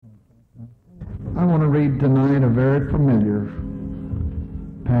I want to read tonight a very familiar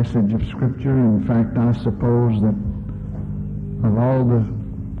passage of Scripture. In fact, I suppose that of all the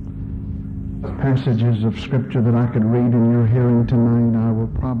passages of Scripture that I could read in your hearing tonight, I will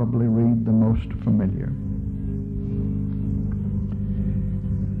probably read the most familiar.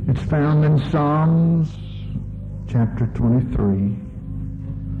 It's found in Psalms chapter 23.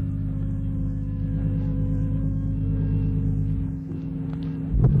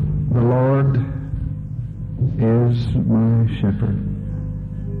 The Lord is my shepherd,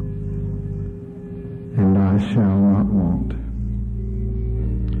 and I shall not want.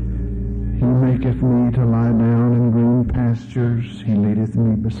 He maketh me to lie down in green pastures. He leadeth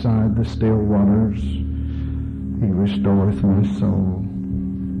me beside the still waters. He restoreth my soul.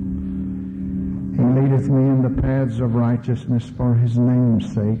 He leadeth me in the paths of righteousness for his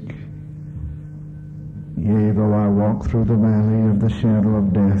name's sake. Yea, though I walk through the valley of the shadow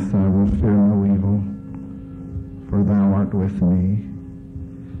of death, I will fear no evil, for thou art with me.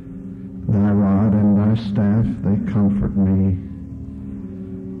 Thy rod and thy staff, they comfort me.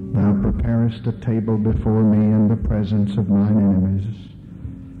 Thou preparest a table before me in the presence of mine enemies.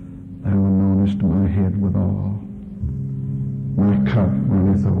 Thou anointest my head with oil. My cup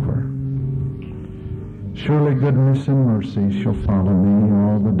runneth over. Surely goodness and mercy shall follow me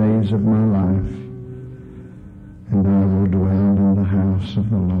all the days of my life, and I will dwell in the house of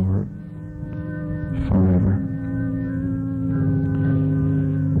the Lord forever.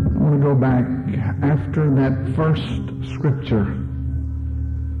 I want to go back after that first scripture.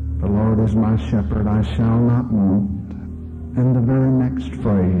 The Lord is my shepherd, I shall not want. And the very next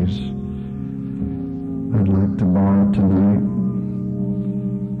phrase I'd like to borrow tonight.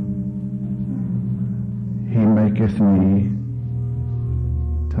 He maketh me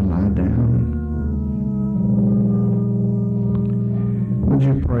to lie down. Would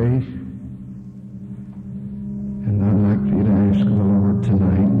you pray? And I'd like for you to ask the Lord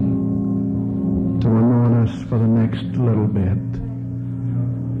tonight to anoint us for the next little bit.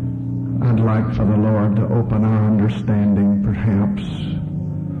 I'd like for the Lord to open our understanding, perhaps.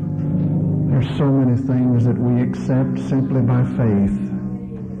 There's so many things that we accept simply by faith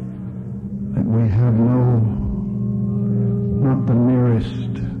that we have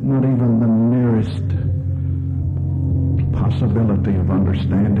not even the nearest possibility of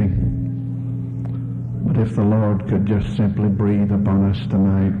understanding. But if the Lord could just simply breathe upon us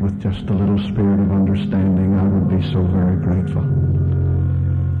tonight with just a little spirit of understanding, I would be so very grateful.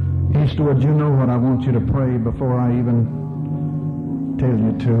 Eastwood, you know what I want you to pray before I even tell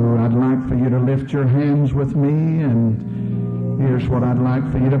you to. I'd like for you to lift your hands with me, and here's what I'd like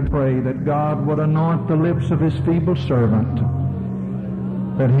for you to pray: that God would anoint the lips of his feeble servant,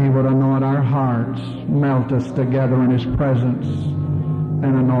 that he would anoint our hearts, melt us together in his presence,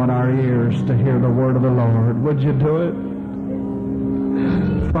 and anoint our ears to hear the word of the Lord. Would you do it?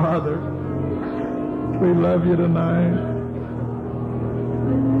 Father, we love you tonight.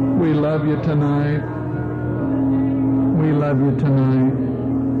 We love you tonight. We love you tonight.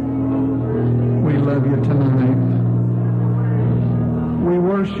 We love you tonight. We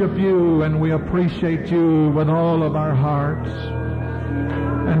worship you and we appreciate you with all of our hearts.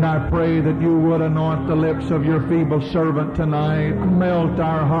 And I pray that you would anoint the lips of your feeble servant tonight, melt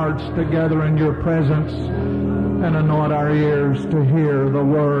our hearts together in your presence, and anoint our ears to hear the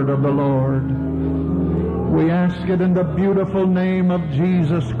word of the Lord. We ask it in the beautiful name of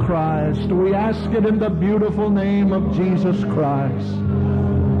Jesus Christ. We ask it in the beautiful name of Jesus Christ.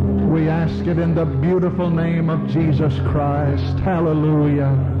 We ask it in the beautiful name of Jesus Christ.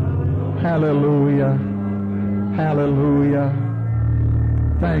 Hallelujah. Hallelujah. Hallelujah.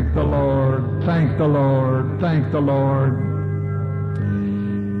 Thank the Lord. Thank the Lord. Thank the Lord.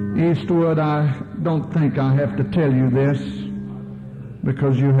 Eastwood, I don't think I have to tell you this,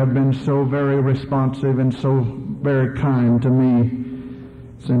 because you have been so very responsive and so very kind to me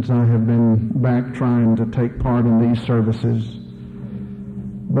since I have been back trying to take part in these services.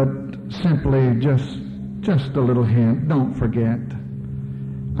 But simply just a little hint, don't forget,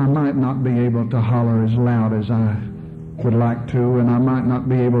 I might not be able to holler as loud as I would like to, and I might not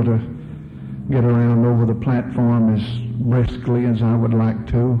be able to get around over the platform as briskly as I would like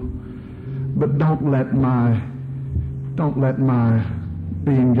to, but don't let my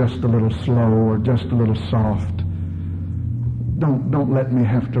being just a little slow or just a little soft, don't let me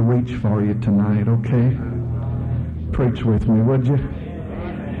have to reach for you tonight, okay? Preach with me, would you?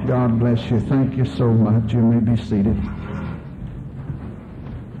 God bless you. Thank you so much. You may be seated.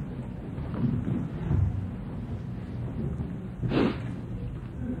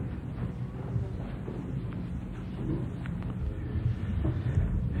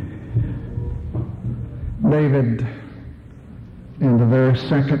 David, in the very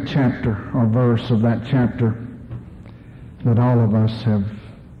second chapter or verse of that chapter that all of us have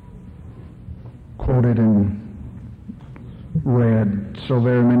quoted and read so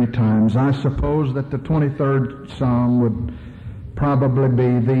very many times, I suppose that the 23rd Psalm would probably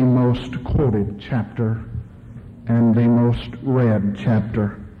be the most quoted chapter and the most read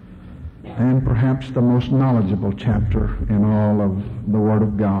chapter and perhaps the most knowledgeable chapter in all of the Word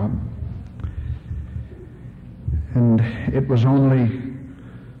of God. And it was only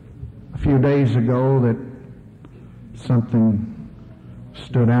a few days ago that something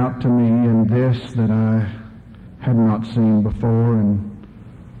stood out to me in this that I had not seen before, and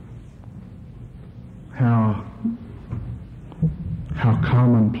how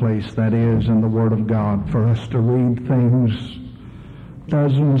commonplace that is in the Word of God for us to read things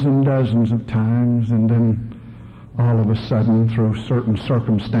dozens and dozens of times, and then all of a sudden, through certain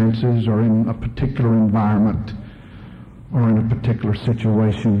circumstances or in a particular environment or in a particular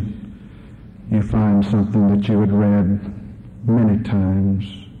situation, you find something that you had read many times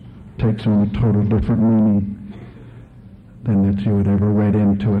takes on a total different meaning than that you had ever read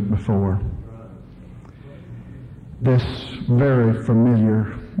into it before. This very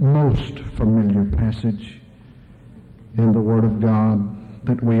familiar, most familiar passage in the Word of God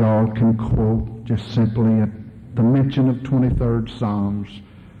that we all can quote just simply at the mention of 23rd Psalms.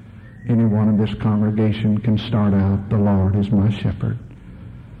 Anyone in this congregation can start out, "The Lord is my shepherd,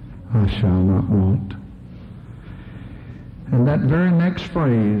 I shall not want." And that very next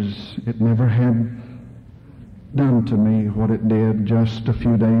phrase, it never had done to me what it did just a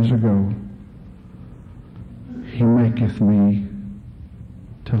few days ago. He maketh me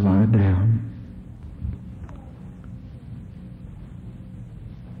to lie down.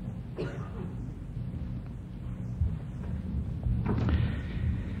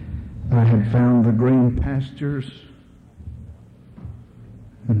 I had found the green pastures,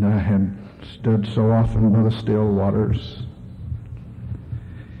 and I had stood so often by the still waters.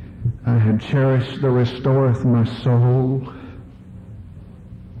 I had cherished the restoreth my soul,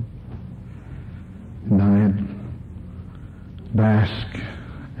 and I had basked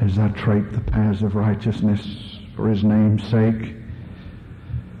as I trake the paths of righteousness for His name's sake.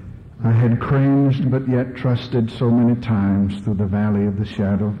 I had cringed but yet trusted so many times through the valley of the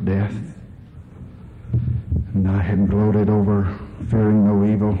shadow of death, and I had gloated over fearing no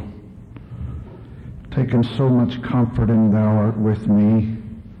evil, taken so much comfort in Thou art with me,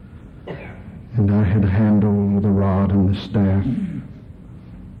 and I had handled the rod and the staff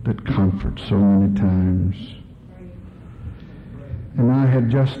that comfort so many times. And I had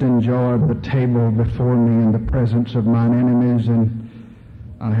just enjoyed the table before me in the presence of mine enemies, and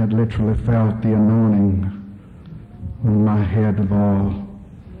I had literally felt the anointing on my head of all.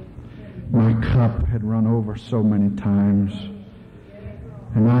 My cup had run over so many times,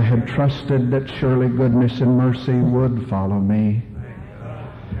 and I had trusted that surely goodness and mercy would follow me.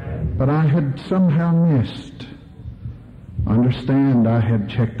 But I had somehow missed. Understand, I had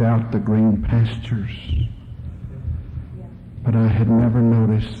checked out the green pastures, but I had never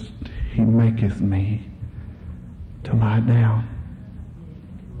noticed He maketh me to lie down.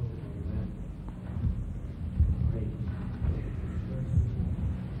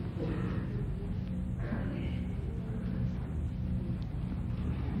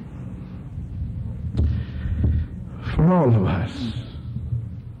 For all of us,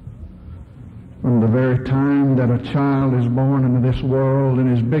 from the very time that a child is born into this world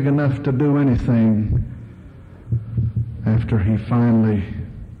and is big enough to do anything, after he finally,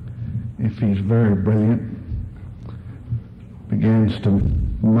 if he's very brilliant, begins to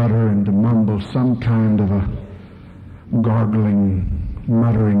mutter and to mumble some kind of a gargling,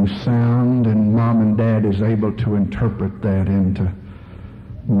 muttering sound, and Mom and Dad is able to interpret that into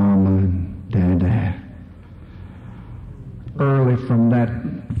Mama and Dada. Early from that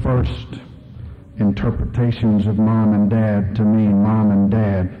first interpretations of Mom and Dad to mean Mom and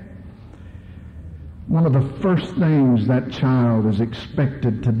Dad, one of the first things that child is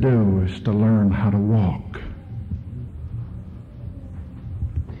expected to do is to learn how to walk.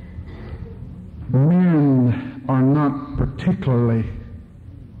 Men are not particularly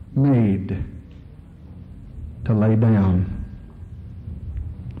made to lay down,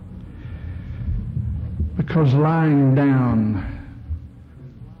 because lying down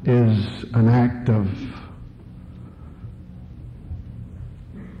is an act of,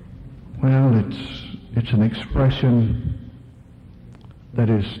 well, it's an expression that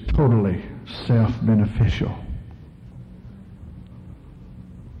is totally self-beneficial.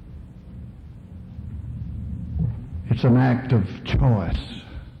 It's an act of choice.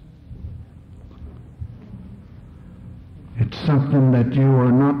 something that you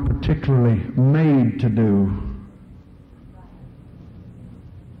are not particularly made to do.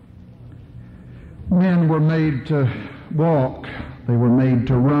 Men were made to walk. They were made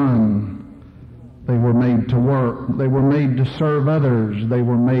to run. They were made to work. They were made to serve others. They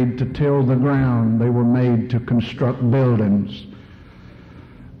were made to till the ground. They were made to construct buildings.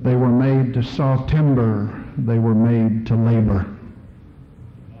 They were made to saw timber. They were made to labor.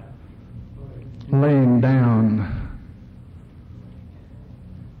 Laying down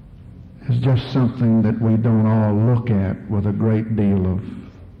is just something that we don't all look at with a great deal of,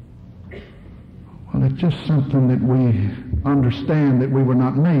 well, it's just something that we understand that we were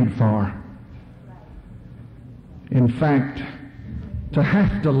not made for. In fact, to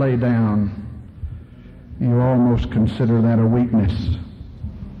have to lay down, you almost consider that a weakness.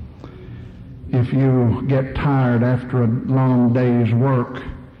 If you get tired after a long day's work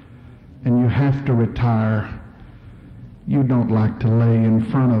and you have to retire, you don't like to lay in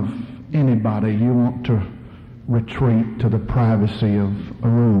front of anybody. You want to retreat to the privacy of a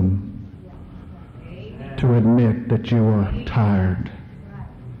room to admit that you are tired,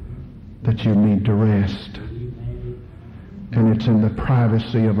 that you need to rest. And it's in the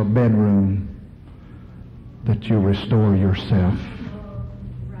privacy of a bedroom that you restore yourself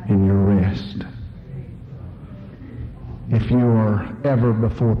in your rest. If you are ever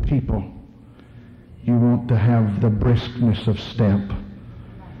before people, you want to have the briskness of step.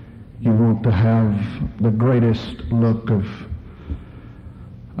 You want to have the greatest look of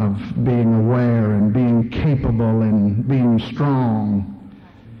being aware and being capable and being strong.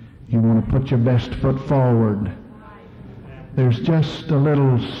 You want to put your best foot forward. There's just a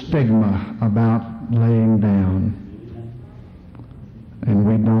little stigma about laying down, and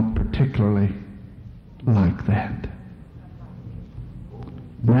we don't particularly like that.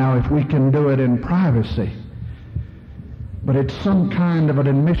 Now, if we can do it in privacy, but it's some kind of an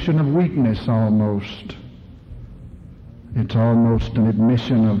admission of weakness almost. It's almost an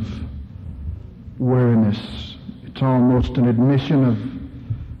admission of weariness. It's almost an admission of,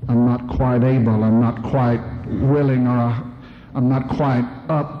 I'm not quite able, I'm not quite willing, or I'm not quite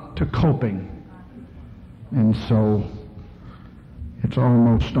up to coping. And so it's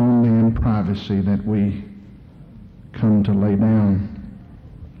almost only in privacy that we come to lay down.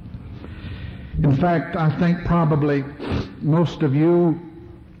 In fact, I think probably most of you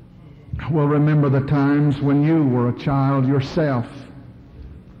will remember the times when you were a child yourself.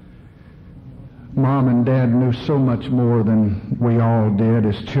 Mom and Dad knew so much more than we all did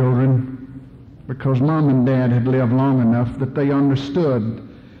as children, because Mom and Dad had lived long enough that they understood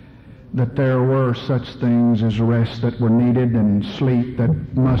that there were such things as rest that were needed and sleep that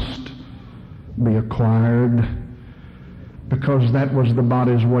must be acquired, because that was the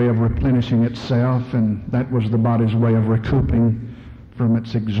body's way of replenishing itself, and that was the body's way of recouping from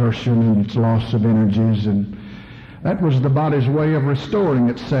its exertion and its loss of energies, and that was the body's way of restoring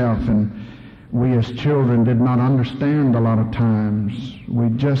itself. And we as children did not understand a lot of times. We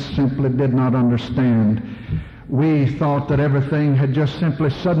just simply did not understand. We thought that everything had just simply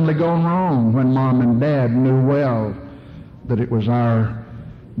suddenly gone wrong, when Mom and Dad knew well that it was our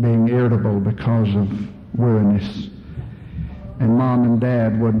being irritable because of weariness. And Mom and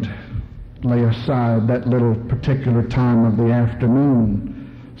Dad would lay aside that little particular time of the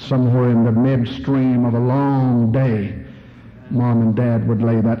afternoon, somewhere in the midstream of a long day. Mom and Dad would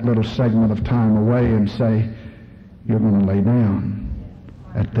lay that little segment of time away and say, you're going to lay down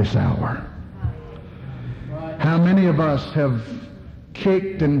at this hour. How many of us have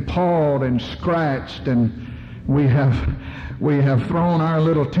kicked and pawed and scratched, and we have thrown our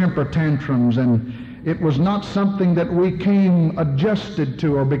little temper tantrums, and it was not something that we became adjusted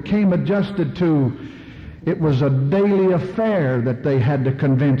to. It was a daily affair that they had to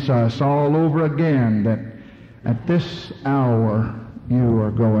convince us all over again that at this hour you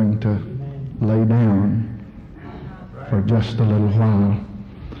are going to lay down for just a little while.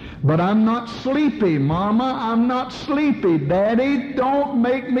 But I'm not sleepy, Mama. I'm not sleepy. Daddy, don't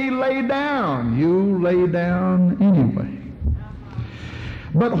make me lay down. You lay down anyway.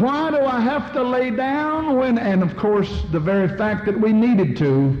 But why do I have to lay down when, and of course the very fact that we needed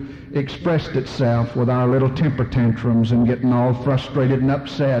to expressed itself with our little temper tantrums and getting all frustrated and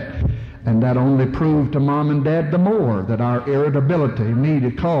upset, and that only proved to Mom and Dad the more that our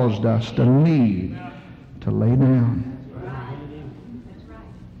irritability caused us to need to lay down.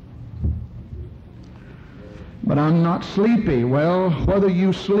 But I'm not sleepy. Well, whether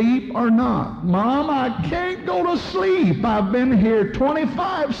you sleep or not. Mom, I can't go to sleep. I've been here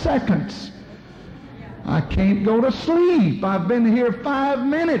 25 seconds. I can't go to sleep. I've been here 5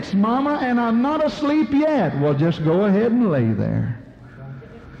 minutes, Mama, and I'm not asleep yet. Well, just go ahead and lay there.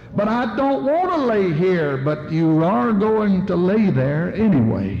 But I don't want to lay here, but you are going to lay there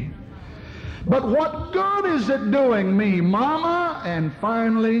anyway. But what good is it doing me, Mama? And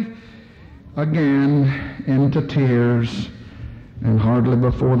finally, again, into tears, and hardly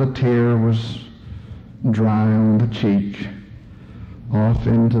before the tear was dry on the cheek, off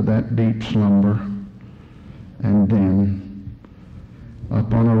into that deep slumber. And then,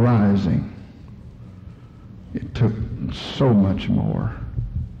 upon arising, it took so much more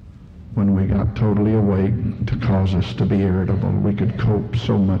when we got totally awake to cause us to be irritable. We could cope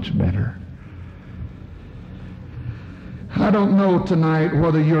so much better. I don't know tonight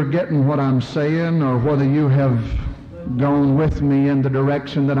whether you're getting what I'm saying or whether you have gone with me in the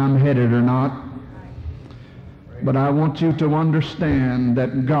direction that I'm headed or not. But I want you to understand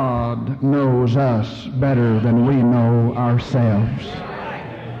that God knows us better than we know ourselves.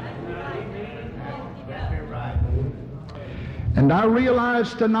 And I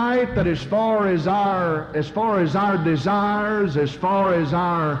realize tonight that as far as our desires, as far as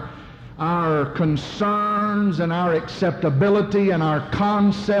our concerns and our acceptability and our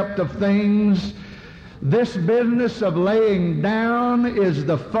concept of things, this business of laying down is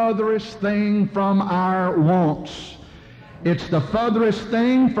the furthest thing from our wants. It's the furthest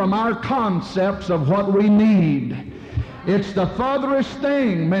thing from our concepts of what we need. It's the furthest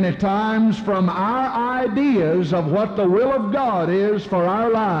thing, many times, from our ideas of what the will of God is for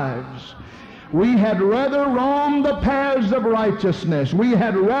our lives. We had rather roam the paths of righteousness. We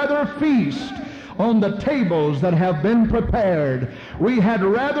had rather feast on the tables that have been prepared. We had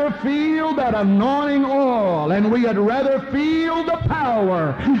rather feel that anointing oil, and we had rather feel the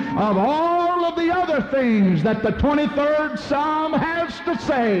power of all of the other things that the 23rd Psalm has to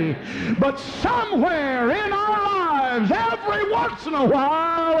say. But somewhere in our lives, every once in a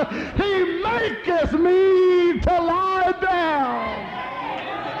while, He maketh me to lie down.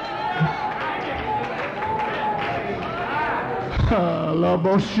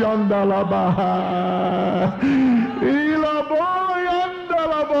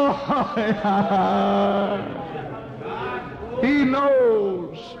 He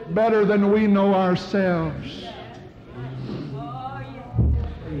knows better than we know ourselves.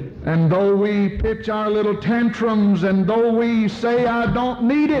 And though we pitch our little tantrums, and though we say, I don't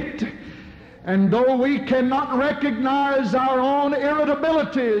need it, and though we cannot recognize our own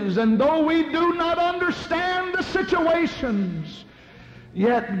irritabilities, and though we do not understand the situations,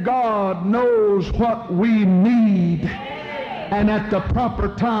 yet God knows what we need, and at the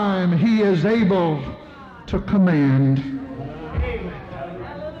proper time He is able to command.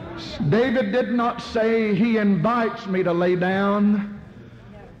 David did not say, He invites me to lay down.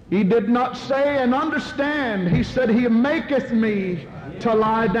 He did not say, and understand, he said, He maketh me to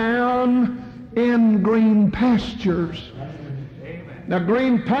lie down in green pastures. Now,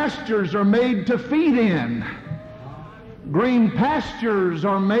 green pastures are made to feed in. Green pastures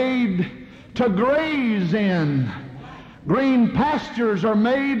are made to graze in. Green pastures are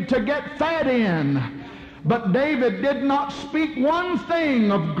made to get fed in. But David did not speak one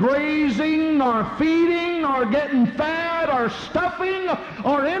thing of grazing or feeding or getting fed or stuffing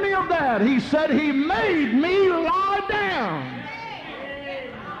or any of that. He said, He made me lie down.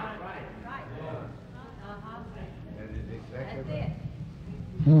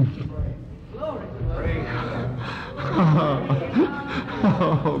 Glory.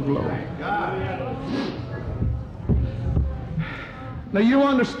 Oh, glory. Now you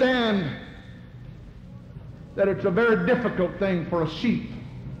understand that it's a very difficult thing for a sheep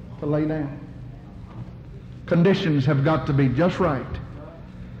to lay down. Conditions have got to be just right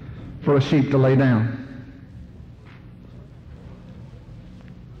for a sheep to lay down.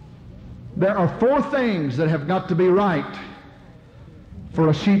 There are 4 things that have got to be right for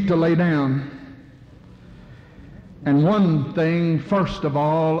a sheep to lay down. And one thing, first of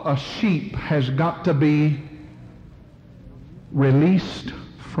all, a sheep has got to be released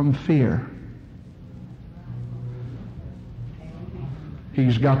from fear.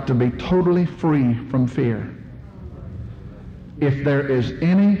 He's got to be totally free from fear. If there is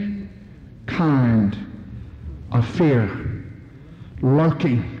any kind of fear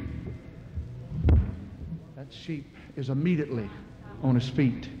lurking, that sheep is immediately on his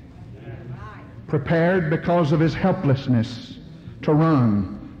feet, prepared because of his helplessness to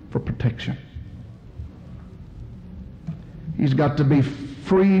run for protection. He's got to be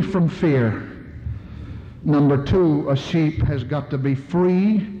free from fear. Number 2, a sheep has got to be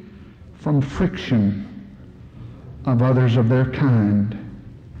free from friction of others of their kind.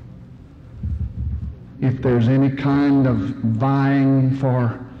 if there's any kind of vying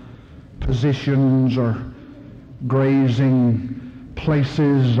for positions or grazing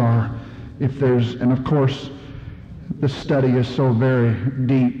places, or if there's, and of course the study is so very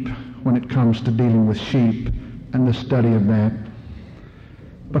deep when it comes to dealing with sheep and the study of that.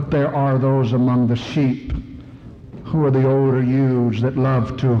 But there are those among the sheep who are the older ewes that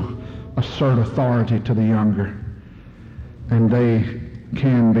love to assert authority to the younger. And they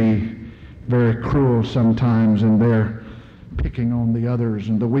can be very cruel sometimes in their picking on the others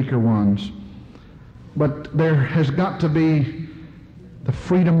and the weaker ones. But there has got to be the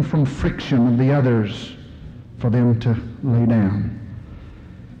freedom from friction of the others for them to lay down.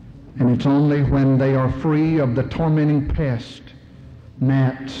 And it's only when they are free of the tormenting pest,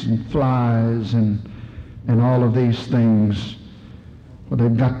 gnats and flies and all of these things, well,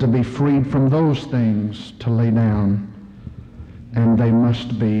 they've got to be freed from those things to lay down. And they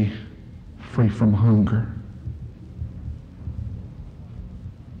must be free from hunger.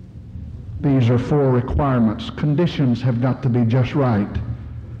 These are 4 requirements. Conditions have got to be just right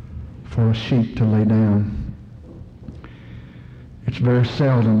for a sheep to lay down. It's very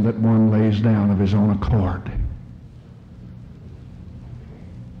seldom that one lays down of his own accord.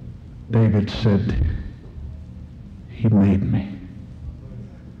 David said, "He made me.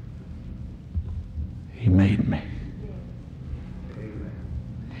 He made me.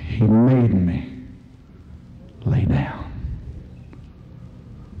 He made me lay down."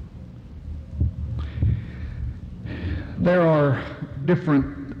 There are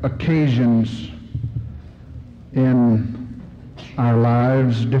different occasions in our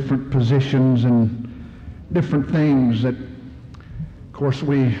lives, different positions and different things that, of course,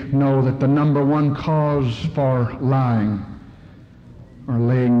 we know that the number one cause for lying or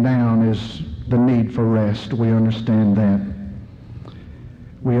laying down is the need for rest. We understand that.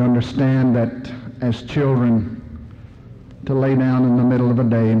 We understand that as children, to lay down in the middle of a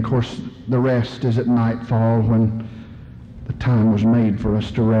day, and of course the rest is at nightfall when the time was made for us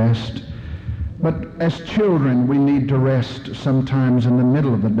to rest. But as children, we need to rest sometimes in the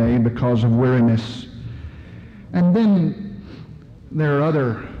middle of the day because of weariness. And then there are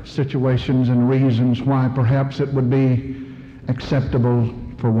other situations and reasons why perhaps it would be acceptable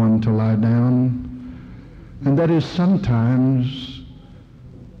for one to lie down. And that is sometimes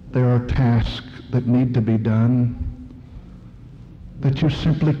there are tasks that need to be done that you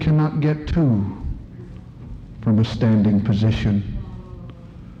simply cannot get to from a standing position.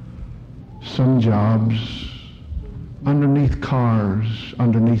 Some jobs, underneath cars,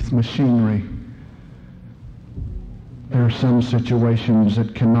 underneath machinery, there are some situations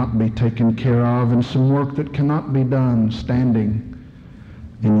that cannot be taken care of and some work that cannot be done standing,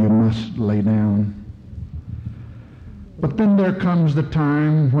 and you must lay down. But then there comes the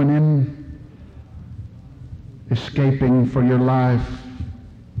time when, in escaping for your life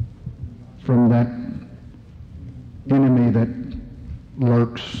from that enemy that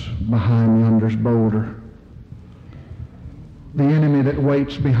lurks behind yonder's boulder, the enemy that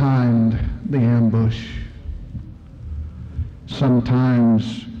waits behind the ambush,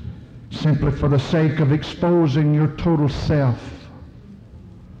 sometimes simply for the sake of exposing your total self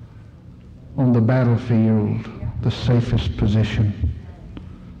on the battlefield, the safest position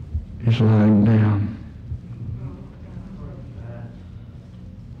is lying down.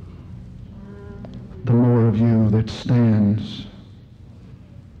 The more of you that stands,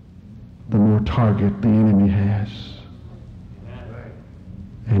 the more target the enemy has.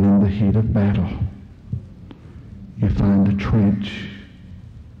 And in the heat of battle, you find a trench,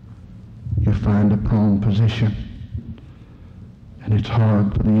 you find a prone position, and it's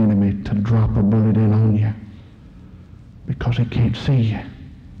hard for the enemy to drop a bullet in on you because he can't see you.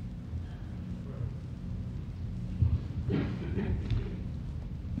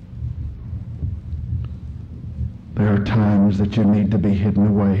 There are times that you need to be hidden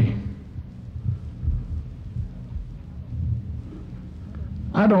away.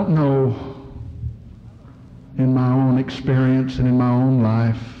 I don't know, in my own experience and in my own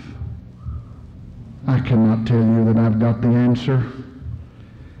life, I cannot tell you that I've got the answer.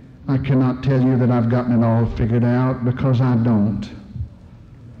 I cannot tell you that I've gotten it all figured out, because I don't.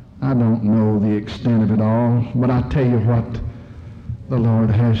 I don't know the extent of it all, but I tell you what the Lord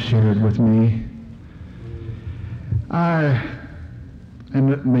has shared with me. And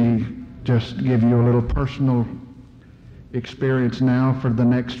let me just give you a little personal experience now for the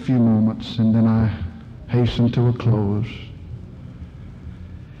next few moments, and then I hasten to a close.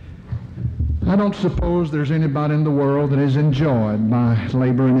 I don't suppose there's anybody in the world that has enjoyed my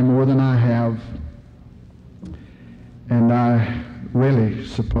labor any more than I have. And I really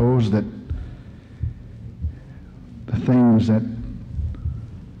suppose that things that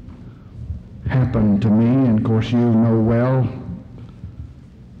happened to me, and of course you know well,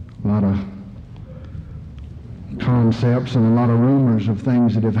 a lot of concepts and a lot of rumors of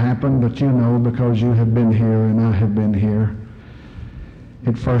things that have happened, but you know because you have been here and I have been here.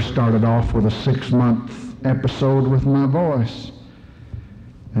 It first started off with a 6-month episode with my voice,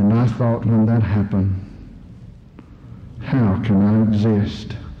 and I thought when that happened, how can I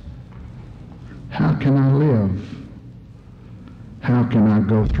exist? How can I live? How can I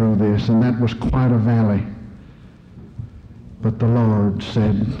go through this? And that was quite a valley. But the Lord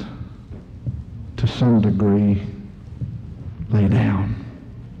said, to some degree, lay down.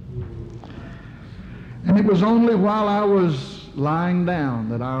 And it was only while I was lying down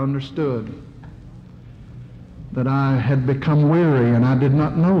that I understood that I had become weary, and I did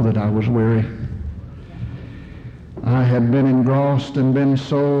not know that I was weary. I had been engrossed and been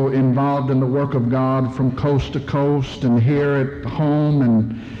so involved in the work of God from coast to coast and here at home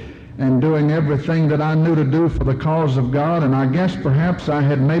and doing everything that I knew to do for the cause of God, and I guess perhaps I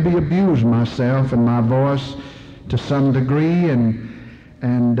had maybe abused myself and my voice to some degree,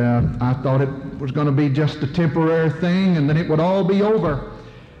 and I thought it was going to be just a temporary thing and then it would all be over.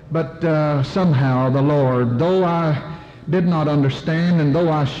 But somehow the Lord, though I did not understand, and though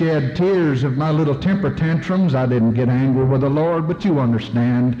I shed tears of my little temper tantrums, I didn't get angry with the Lord, but you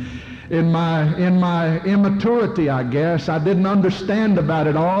understand. In my immaturity, I guess, I didn't understand about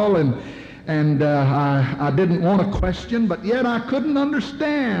it all, and I didn't want to question, but yet I couldn't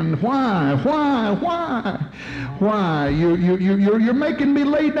understand. Why? You're making me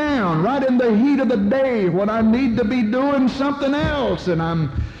lay down right in the heat of the day when I need to be doing something else, and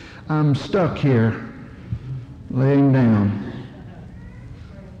I'm stuck here, laying down.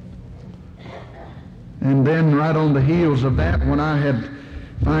 And then right on the heels of that, when I had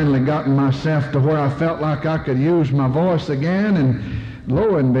finally gotten myself to where I felt like I could use my voice again, and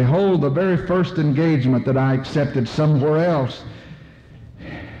lo and behold, the very first engagement that I accepted somewhere else,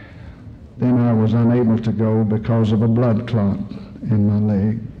 then I was unable to go because of a blood clot in my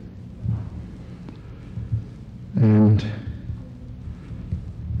leg. And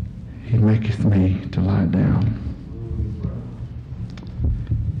he maketh me to lie down.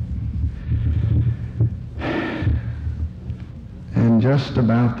 And just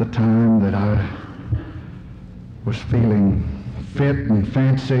about the time that I was feeling fit and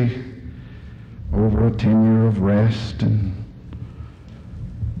fancy over a tenure of rest and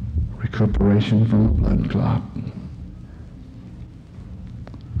recuperation from a blood clot,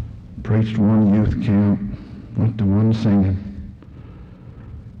 preached one youth camp, went to one singing,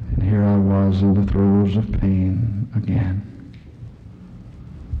 and here I was in the throes of pain again.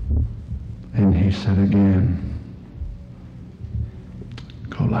 And he said again,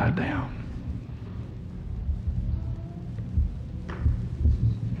 go lie down.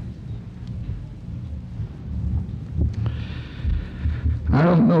 I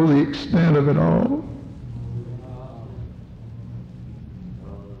don't know the extent of it all.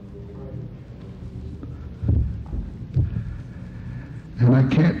 And I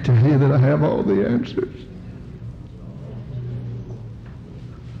can't tell you that I have all the answers.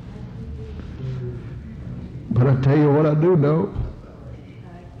 But I tell you what I do know.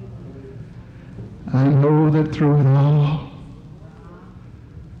 I know that through it all,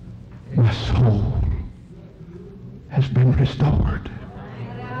 my soul has been restored.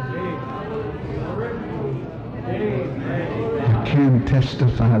 I can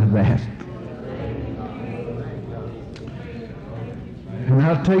testify to that. And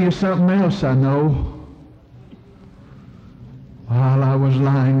I'll tell you something else I know. While I was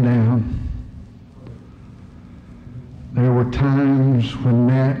lying down, there were times when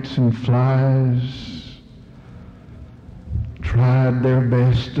gnats and flies tried their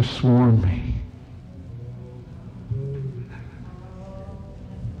best to swarm me.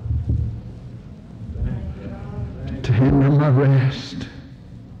 To hinder my rest.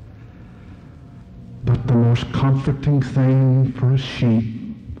 But the most comforting thing for a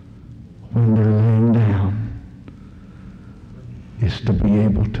sheep when they're laying down is to be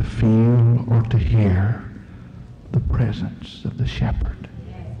able to feel or to hear the presence of the shepherd.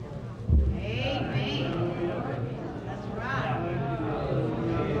 Amen. That's right.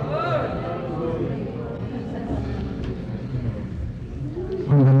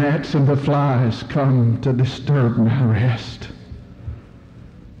 When the gnats and the flies come to disturb my rest,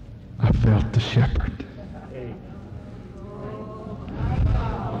 I felt the shepherd.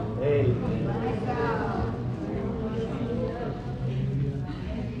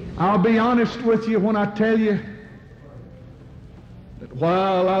 I'll be honest with you when I tell you that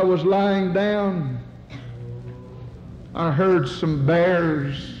while I was lying down, I heard some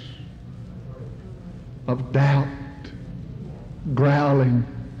bears of doubt growling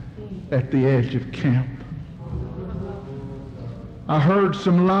at the edge of camp. I heard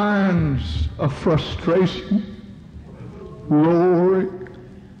some lions of frustration roaring.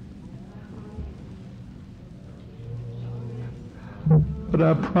 But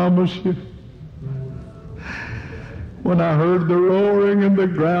I promise you, when I heard the roaring and the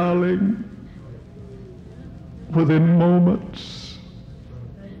growling, within moments,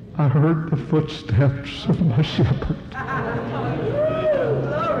 I heard the footsteps of my shepherd.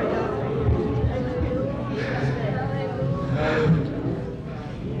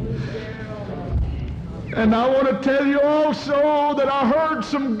 And I want to tell you also that I heard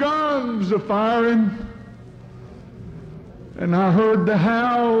some guns a-firing. And I heard the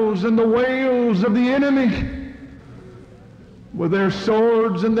howls and the wails of the enemy with their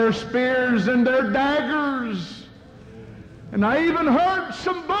swords and their spears and their daggers. And I even heard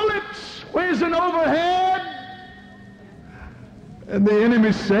some bullets whizzing overhead. And the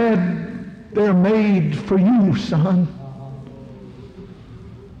enemy said, "They're made for you, son."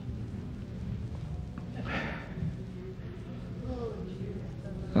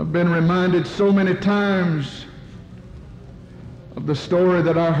 I've been reminded so many times of the story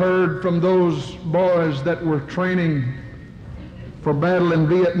that I heard from those boys that were training for battle in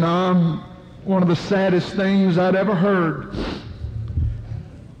Vietnam. One of the saddest things I'd ever heard.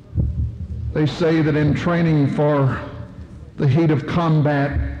 They say that in training for the heat of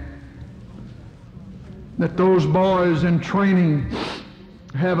combat, that those boys in training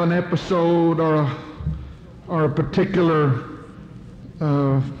have an episode or a particular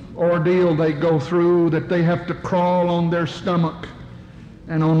ordeal they go through, that they have to crawl on their stomach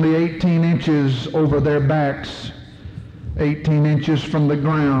and only 18 inches over their backs, 18 inches from the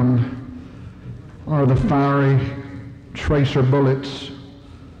ground, are the fiery tracer bullets.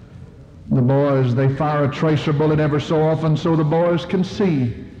 The boys, they fire a tracer bullet ever so often so the boys can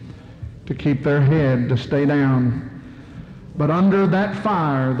see, to keep their head, to stay down. But under that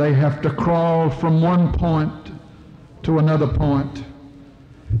fire, they have to crawl from one point to another point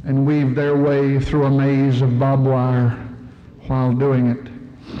and weave their way through a maze of barbed wire while doing it.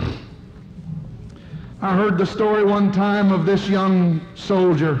 I heard the story one time of this young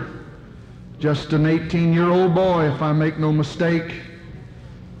soldier, just an 18-year-old boy, if I make no mistake.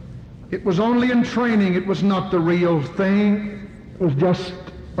 It was only in training. It was not the real thing. It was just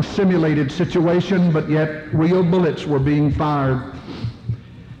a simulated situation, but yet real bullets were being fired.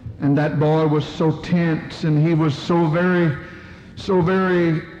 And that boy was so tense, and he was so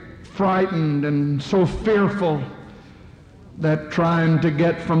very frightened and so fearful that trying to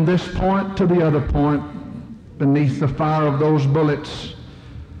get from this point to the other point beneath the fire of those bullets,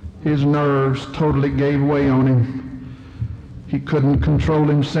 his nerves totally gave way on him. He couldn't control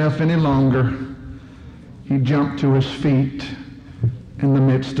himself any longer. He jumped to his feet in the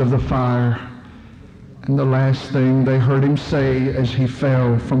midst of the fire, and the last thing they heard him say as he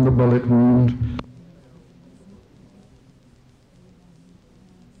fell from the bullet wound,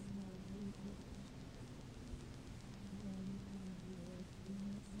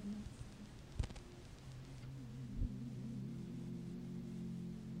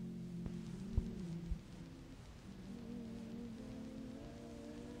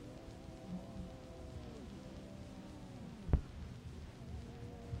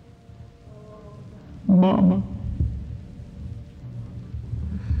 "Mama."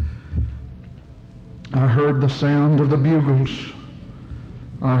 I heard the sound of the bugles.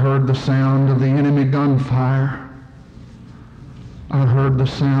 I heard the sound of the enemy gunfire. I heard the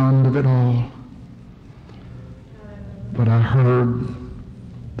sound of it all. But I heard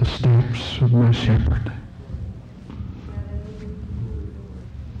the steps of my shepherd.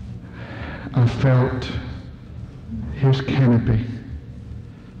 I felt his canopy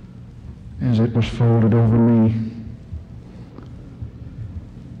as it was folded over me.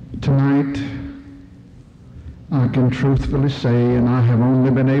 Tonight, I can truthfully say, and I have only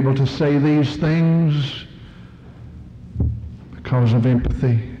been able to say these things because of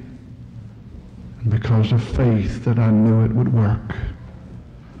empathy and because of faith that I knew it would work.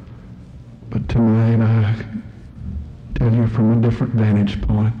 But tonight, I tell you from a different vantage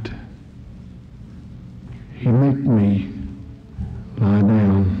point, he made me lie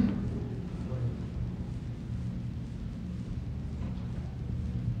down.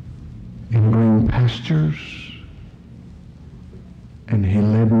 In green pastures, and he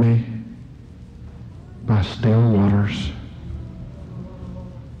led me by still waters.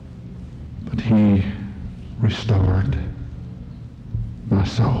 But he restored my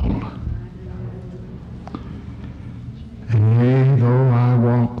soul.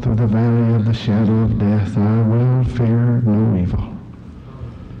 walk through the valley of the shadow of death, I will fear no evil.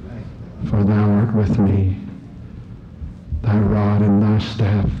 For thou art with me. Thy rod and thy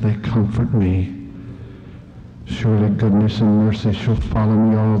staff, they comfort me. Surely goodness and mercy shall follow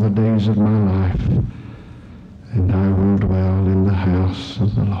me all the days of my life, and I will dwell in the house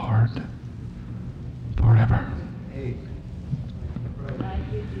of the Lord forever.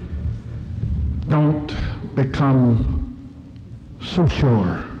 Don't become so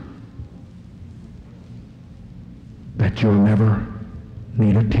sure that you'll never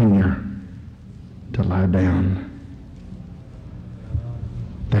need a tenure to lie down,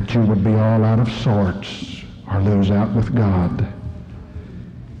 that you would be all out of sorts or lose out with God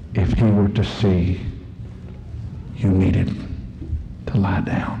if he were to see you needed to lie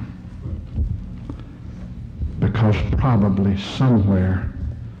down. Because probably somewhere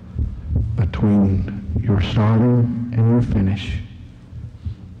between your starting and your finish,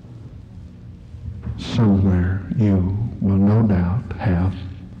 somewhere you will no doubt have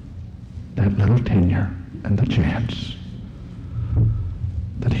that little tenure and the chance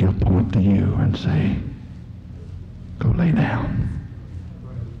that he'll point to you and say, go lay down.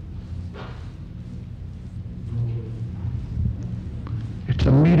 It's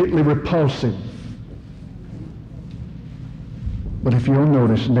immediately repulsive. But if you'll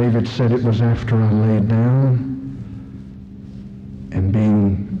notice, David said it was after I laid down and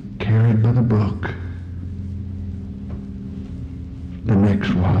being carried by the brook. The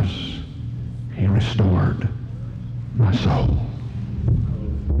next was, he restored my soul.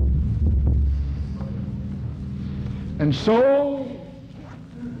 And so,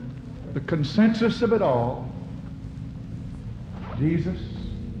 the consensus of it all, Jesus,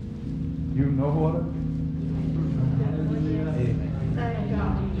 you know what it is.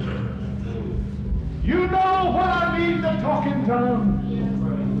 You know what I need to talk in tongues.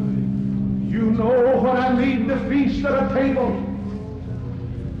 You know what I need to feast at a table.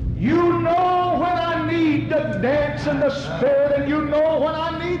 You know when I need to dance in the Spirit, and you know when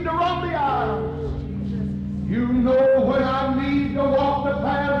I need to run the aisles. You know when I need to walk the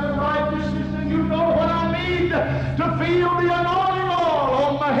paths of righteousness, and you know when I need to feel the anointing oil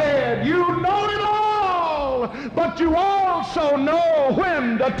on my head. You know it all, but you also know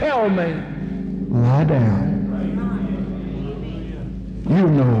when to tell me, lie down. You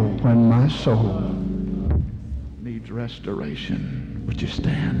know when my soul needs restoration. Would you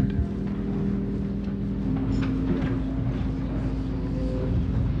stand?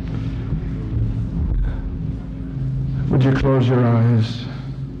 Would you close your eyes?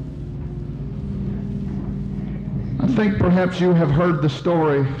 I think perhaps you have heard the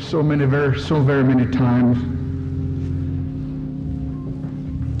story so very many times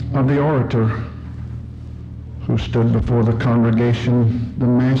of the orator who stood before the congregation, the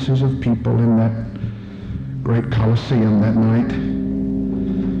masses of people in that great Colosseum that night.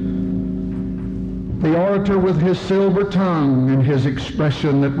 The orator with his silver tongue and his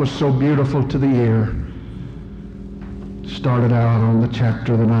expression that was so beautiful to the ear started out on the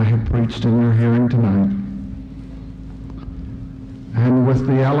chapter that I have preached in your hearing tonight. And with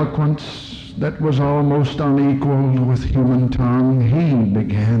the eloquence that was almost unequaled with human tongue, he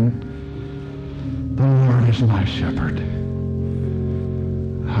began, the Lord is my shepherd.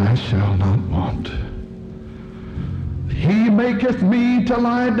 I shall not want. He maketh me to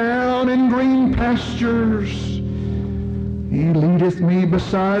lie down in green pastures. He leadeth me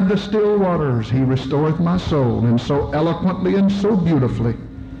beside the still waters. He restoreth my soul. And so eloquently and so beautifully,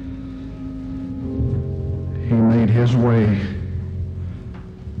 he made his way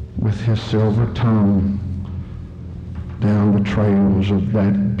with his silver tongue down the trails of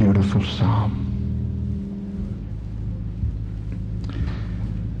that beautiful psalm.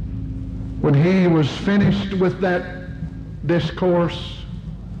 When he was finished with that discourse,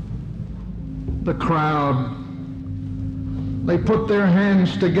 the crowd, they put their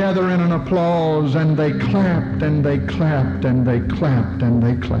hands together in an applause, and they clapped and they clapped and they clapped and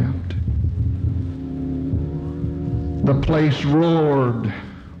they clapped. The place roared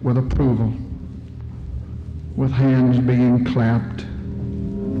with approval, with hands being clapped.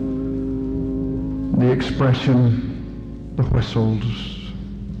 The expression, the whistles,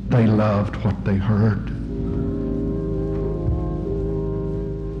 they loved what they heard.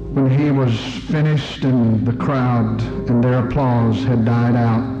 When he was finished and the crowd and their applause had died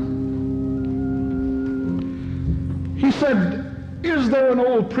out, he said, is there an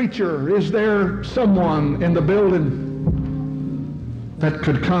old preacher? Is there someone in the building that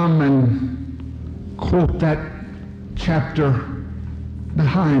could come and quote that chapter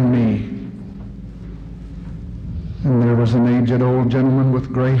behind me? And there was an aged old gentleman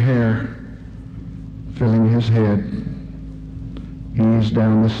with gray hair filling his head, eased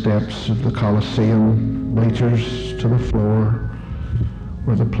down the steps of the Coliseum bleachers to the floor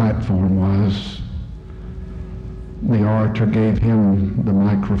where the platform was. The orator gave him the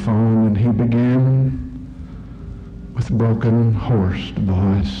microphone, and he began with broken, hoarse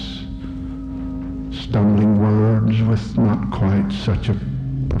voice, stumbling words with not quite such a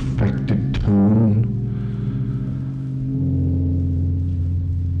perfected tune.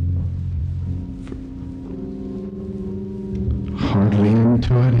 Hardly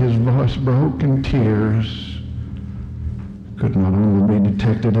into it, his voice broke, and tears could not only be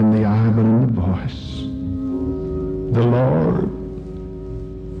detected in the eye but in the voice. The Lord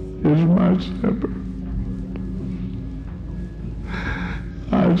is my shepherd.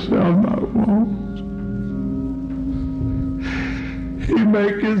 I shall not want. He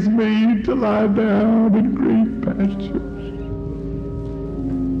maketh me to lie down in green pastures.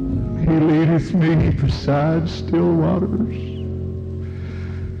 He leadeth me beside still waters.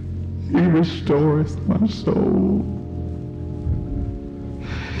 He restoreth my soul.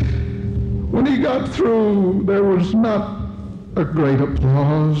 When he got through, there was not a great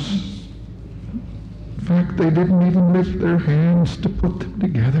applause. In fact, they didn't even lift their hands to put them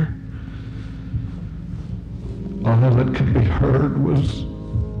together. All that could be heard was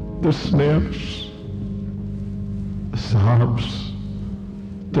the sniffs, the sobs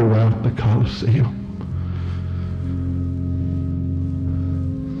throughout the Coliseum.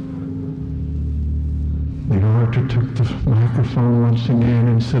 The orator took the microphone once again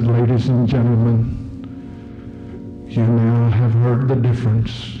and said, "Ladies and gentlemen, you now have heard the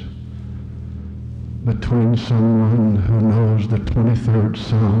difference between someone who knows the 23rd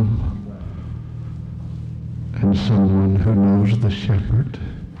Psalm and someone who knows the shepherd."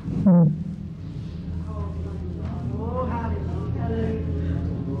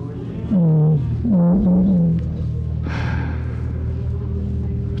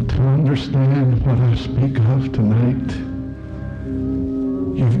 To understand what I speak of tonight,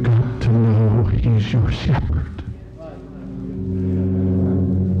 you've got to know he's your shepherd.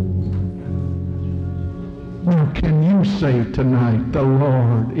 Now, can you say tonight, the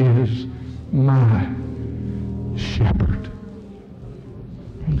Lord is my shepherd?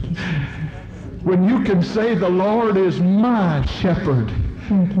 Thank you, Jesus. When you can say the Lord is my shepherd,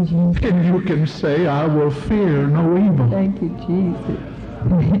 Thank you, Jesus. then you can say, I will fear no evil. Thank you, Jesus.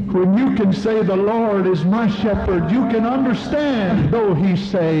 When you can say the Lord is my shepherd, you can understand, though he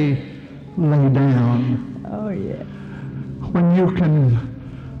say, lay down. Oh, yeah. When you can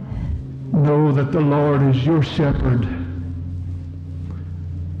know that the Lord is your shepherd,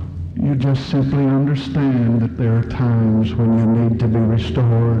 you just simply understand that there are times when you need to be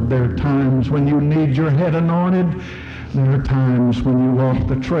restored. There are times when you need your head anointed. There are times when you walk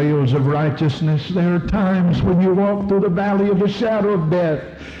the trails of righteousness. There are times when you walk through the valley of the shadow of death,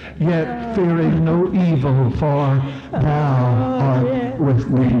 yet fearing no evil, for thou art with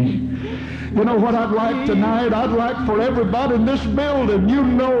me. You know what I'd like tonight? I'd like for everybody in this building, you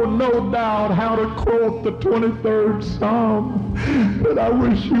know no doubt how to quote the 23rd Psalm, but I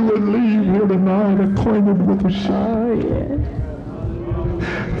wish you would leave here tonight acquainted with the shepherd. Oh, yeah.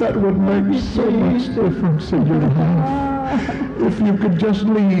 That would make so much difference in your life if you could just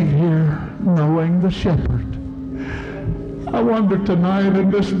leave here knowing the shepherd. I wonder tonight in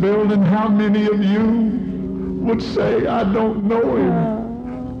this building how many of you would say, I don't know him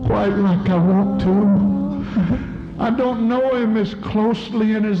quite like I want to. I don't know him as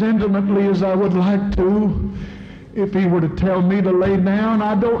closely and as intimately as I would like to. If he were to tell me to lay down,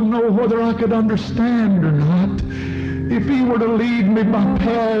 I don't know whether I could understand or not. If he were to lead me by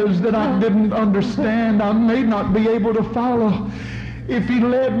paths that I didn't understand, I may not be able to follow. If he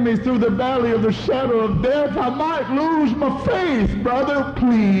led me through the valley of the shadow of death, I might lose my faith. Brother,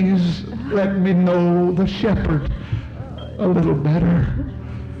 please let me know the shepherd a little better.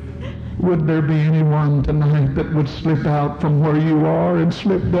 Would there be anyone tonight that would slip out from where you are and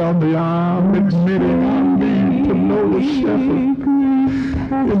slip down the aisle admitting I need to know the shepherd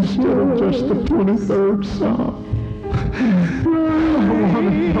instead of just the 23rd Psalm? I want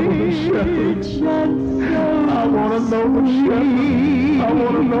to know the shepherd. I want to know the shepherd. I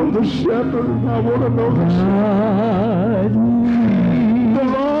want to know the shepherd. I want to know the shepherd. The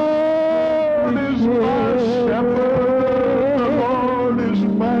Lord is my shepherd. The Lord is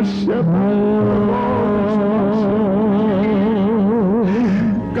my shepherd. The Lord is my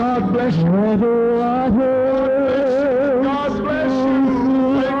shepherd. God bless you.